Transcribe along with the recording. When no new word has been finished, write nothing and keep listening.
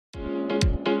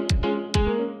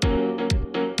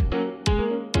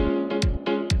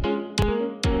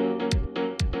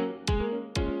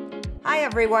Hi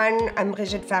everyone, I'm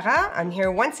Brigitte Farah. I'm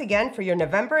here once again for your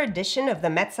November edition of the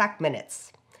MetSoc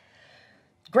Minutes.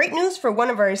 Great news for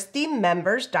one of our esteemed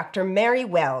members, Dr. Mary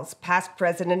Wells, past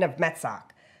president of MetSoc.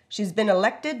 She's been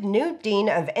elected new Dean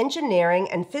of Engineering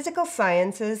and Physical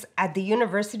Sciences at the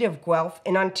University of Guelph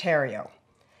in Ontario.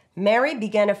 Mary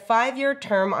began a 5-year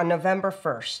term on November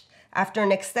 1st after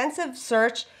an extensive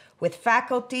search with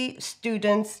faculty,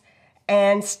 students,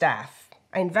 and staff.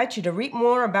 I invite you to read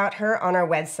more about her on our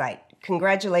website.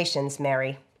 Congratulations,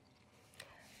 Mary.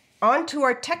 On to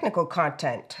our technical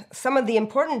content. Some of the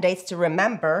important dates to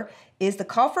remember is the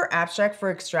call for abstract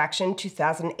for extraction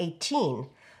 2018.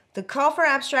 The call for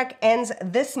abstract ends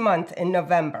this month in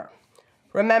November.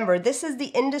 Remember, this is the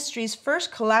industry's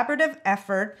first collaborative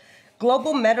effort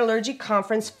global metallurgy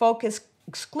conference focused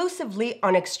exclusively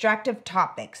on extractive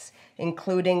topics,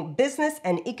 including business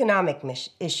and economic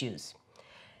issues.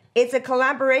 It's a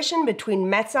collaboration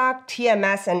between MetSoc,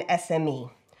 TMS, and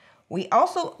SME. We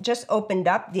also just opened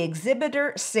up the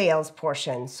exhibitor sales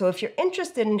portion, so if you're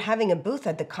interested in having a booth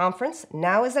at the conference,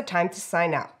 now is the time to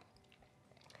sign up.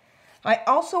 I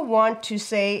also want to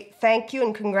say thank you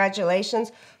and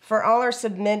congratulations for all our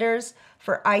submitters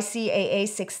for ICAA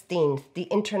 16th, the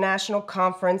International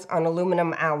Conference on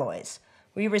Aluminum Alloys.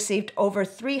 We received over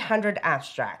 300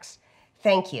 abstracts.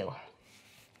 Thank you.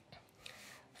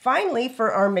 Finally,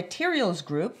 for our materials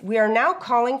group, we are now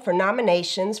calling for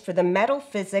nominations for the Metal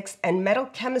Physics and Metal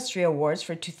Chemistry Awards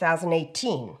for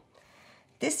 2018.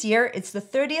 This year, it's the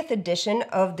 30th edition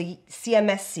of the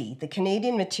CMSC, the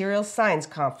Canadian Materials Science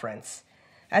Conference.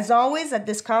 As always, at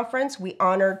this conference, we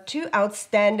honor 2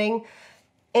 outstanding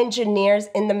engineers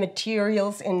in the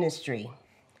materials industry.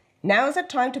 Now is the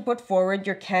time to put forward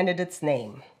your candidate's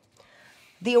name.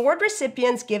 The award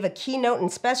recipients give a keynote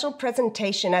and special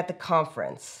presentation at the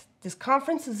conference. This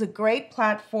conference is a great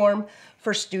platform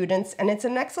for students, and it's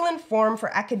an excellent forum for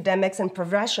academics and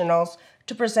professionals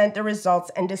to present their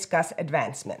results and discuss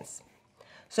advancements.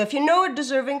 So if you know a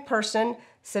deserving person,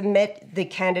 submit the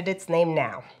candidate's name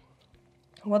now.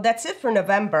 Well, that's it for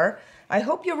November. I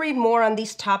hope you read more on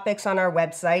these topics on our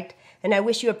website, and I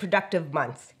wish you a productive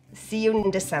month. See you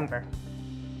in December.